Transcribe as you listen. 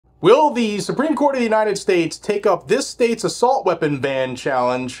Will the Supreme Court of the United States take up this state's assault weapon ban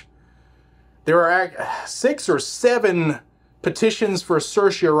challenge? There are 6 or 7 petitions for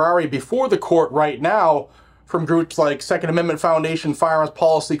certiorari before the court right now from groups like Second Amendment Foundation, Firearms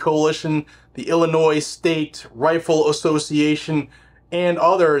Policy Coalition, the Illinois State Rifle Association, and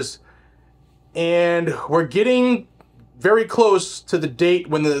others. And we're getting very close to the date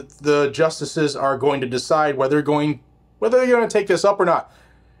when the justices are going to decide whether they're going to take this up or not.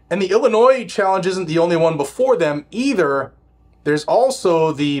 And the Illinois challenge isn't the only one before them either. There's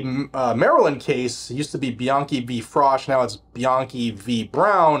also the Maryland case. It used to be Bianchi v. Frosch. Now it's Bianchi v.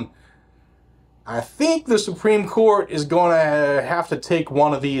 Brown. I think the Supreme Court is going to have to take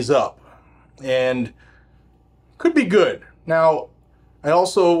one of these up. And could be good. Now, I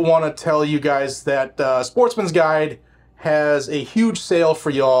also want to tell you guys that Sportsman's Guide has a huge sale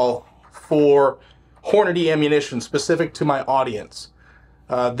for y'all for Hornady ammunition specific to my audience.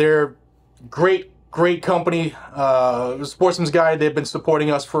 They're great company. Sportsman's Guide, they've been supporting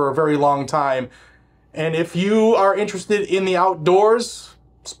us for a very long time. And if you are interested in the outdoors,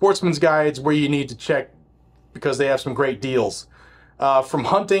 Sportsman's Guide's where you need to check because they have some great deals. From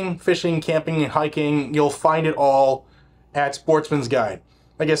hunting, fishing, camping, and hiking, you'll find it all at Sportsman's Guide.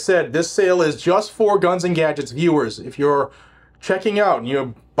 Like I said, this sale is just for Guns and Gadgets viewers. If you're checking out and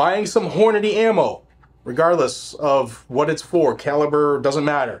you're buying some Hornady ammo, regardless of what it's for, caliber, doesn't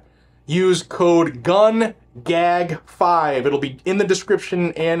matter, use code GUNGAG5. It'll be in the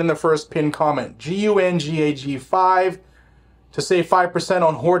description and in the first pinned comment. GUNGAG5 to save 5%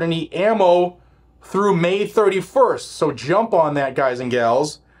 on Hornady ammo through May 31st. So jump on that, guys and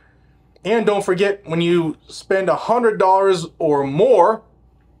gals. And don't forget, when you spend $100 or more,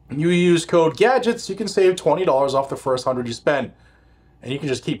 you use code GADGETS, you can save $20 off the first 100 you spend. And you can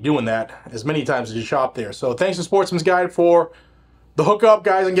just keep doing that as many times as you shop there. So thanks to Sportsman's Guide for the hookup,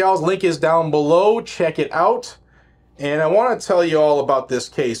 guys and gals. Link is down below. Check it out. And I want to tell you all about this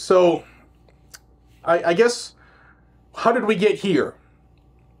case. So, I guess, how did we get here?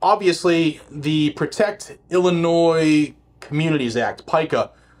 Obviously, the Protect Illinois Communities Act,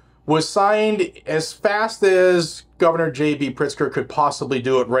 PICA, was signed as fast as Governor J.B. Pritzker could possibly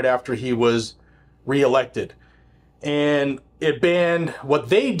do it right after he was reelected. And it banned what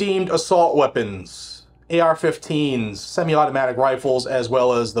they deemed assault weapons, AR-15s, semi-automatic rifles, as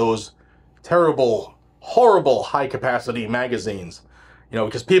well as those terrible, horrible high-capacity magazines. You know,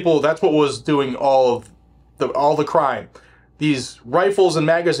 because people, that's what was doing all the crime. These rifles and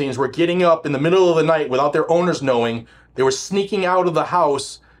magazines were getting up in the middle of the night without their owners knowing. They were sneaking out of the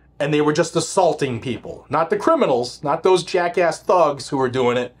house, and they were just assaulting people. Not the criminals, not those jackass thugs who were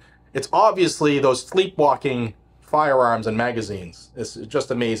doing it. It's obviously those sleepwalking firearms and magazines. It's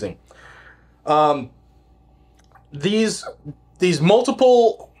just amazing. These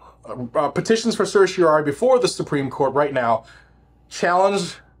multiple petitions for certiorari before the Supreme Court right now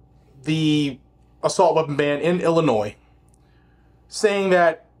challenge the assault weapon ban in Illinois, saying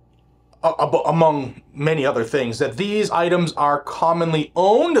that, among many other things, that these items are commonly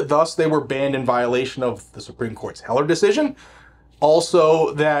owned, thus they were banned in violation of the Supreme Court's Heller decision.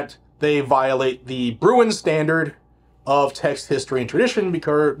 Also, that they violate the Bruin standard of text, history, and tradition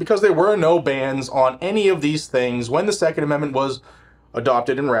because there were no bans on any of these things when the Second Amendment was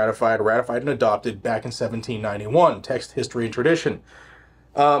adopted and ratified and adopted back in 1791, text, history, and tradition.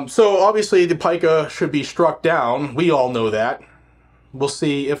 So obviously the PICA should be struck down. We all know that. We'll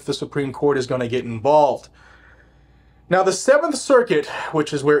see if the Supreme Court is going to get involved. Now the 7th Circuit,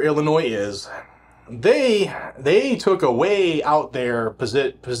 which is where Illinois is, they took a way out there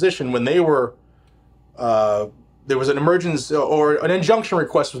position when they were, there was an emergency or an injunction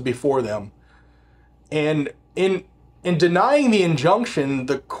request was before them. And in denying the injunction,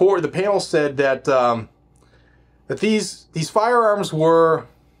 the panel said that that these firearms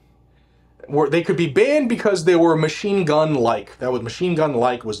they could be banned because they were machine gun-like. That was machine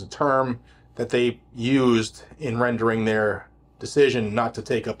gun-like was the term that they used in rendering their decision not to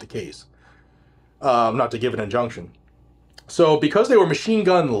take up the case, not to give an injunction. So because they were machine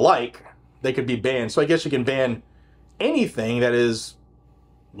gun-like, they could be banned. So I guess you can ban anything that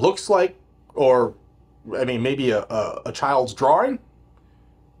looks like, or I mean, maybe a child's drawing,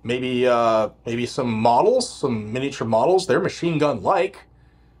 maybe some models, some miniature models. They're machine gun-like.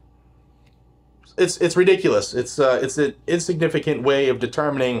 It's ridiculous. It's an insignificant way of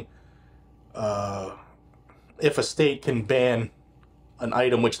determining if a state can ban an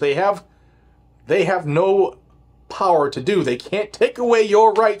item, which they have no power to do. They can't take away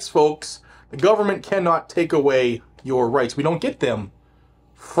your rights, folks. The government cannot take away your rights. We don't get them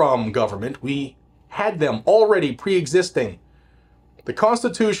from government. We had them already pre-existing. The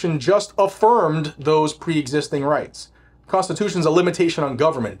Constitution just affirmed those pre-existing rights. The Constitution's a limitation on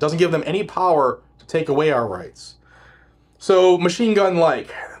government. It doesn't give them any power to take away our rights. So, machine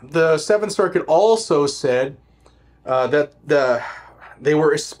gun-like. The Seventh Circuit also said that they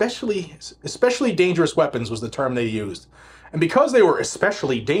were especially dangerous weapons was the term they used. And because they were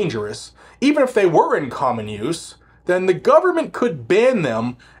especially dangerous, even if they were in common use, then the government could ban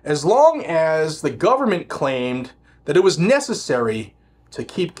them as long as the government claimed that it was necessary to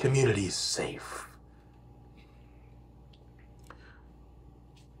keep communities safe.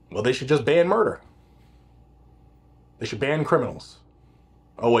 Well, they should just ban murder. They should ban criminals.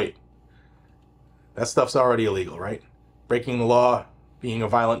 Oh, wait. That stuff's already illegal, right? Breaking the law, being a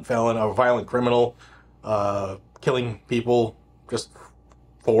violent felon, a violent criminal, killing people just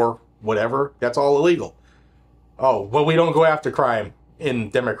for whatever, that's all illegal. Oh, well, we don't go after crime in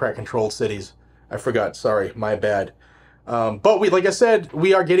Democrat-controlled cities. I forgot. Sorry, my bad. But like I said,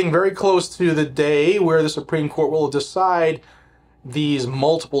 we are getting very close to the day where the Supreme Court will decide these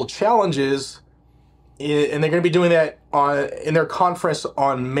multiple challenges, and they're going to be doing that in their conference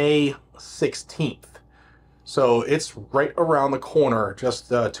on May 16th. So it's right around the corner,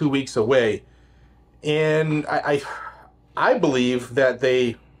 just 2 weeks away. And I believe that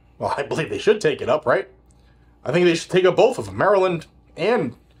I believe they should take it up, right? I think they should take up both of them, Maryland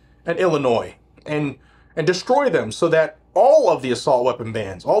and Illinois, and destroy them so that all of the assault weapon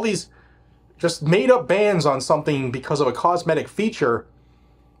bans, all these just made up bans on something because of a cosmetic feature,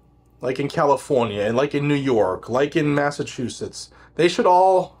 like in California and like in New York, like in Massachusetts, they should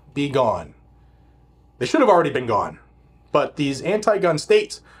all be gone. They should have already been gone. But these anti-gun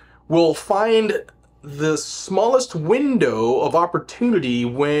states will find the smallest window of opportunity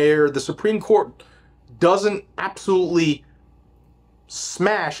where the Supreme Court doesn't absolutely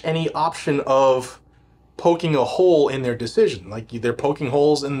smash any option of poking a hole in their decision. Like they're poking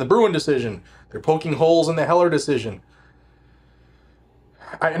holes in the Bruen decision. They're poking holes in the Heller decision.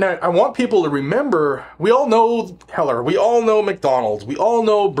 I want people to remember, we all know Heller, we all know McDonald's, we all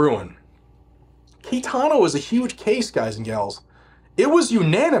know Bruen. Caetano is a huge case, guys and gals. It was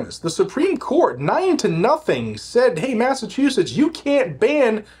unanimous. The Supreme Court, 9-0, said, hey, Massachusetts, you can't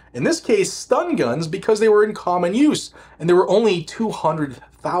ban, in this case, stun guns because they were in common use. And there were only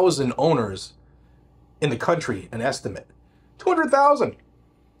 200,000 owners in the country, an estimate. 200,000.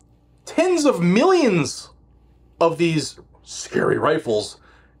 Tens of millions of these scary rifles.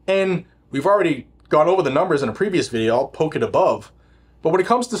 And we've already gone over the numbers in a previous video. I'll poke it above. But when it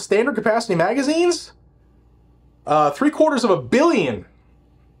comes to standard capacity magazines, 750 million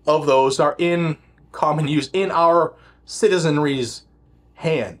of those are in common use in our citizenry's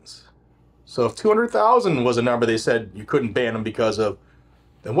hands. So if 200,000 was a number they said you couldn't ban them because of,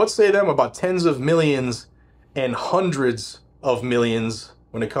 then what say them about tens of millions and hundreds of millions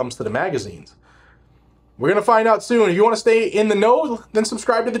when it comes to the magazines? We're going to find out soon. If you want to stay in the know, then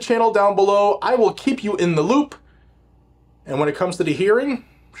subscribe to the channel down below. I will keep you in the loop. And when it comes to the hearing,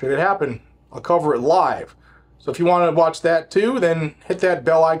 should it happen, I'll cover it live. So if you want to watch that too, then hit that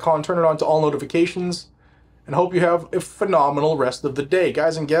bell icon, turn it on to all notifications, and hope you have a phenomenal rest of the day.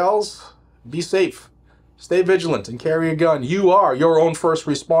 Guys and gals, be safe, stay vigilant, and carry a gun. You are your own first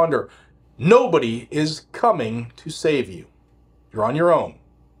responder. Nobody is coming to save you. You're on your own.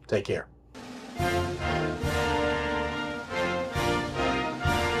 Take care.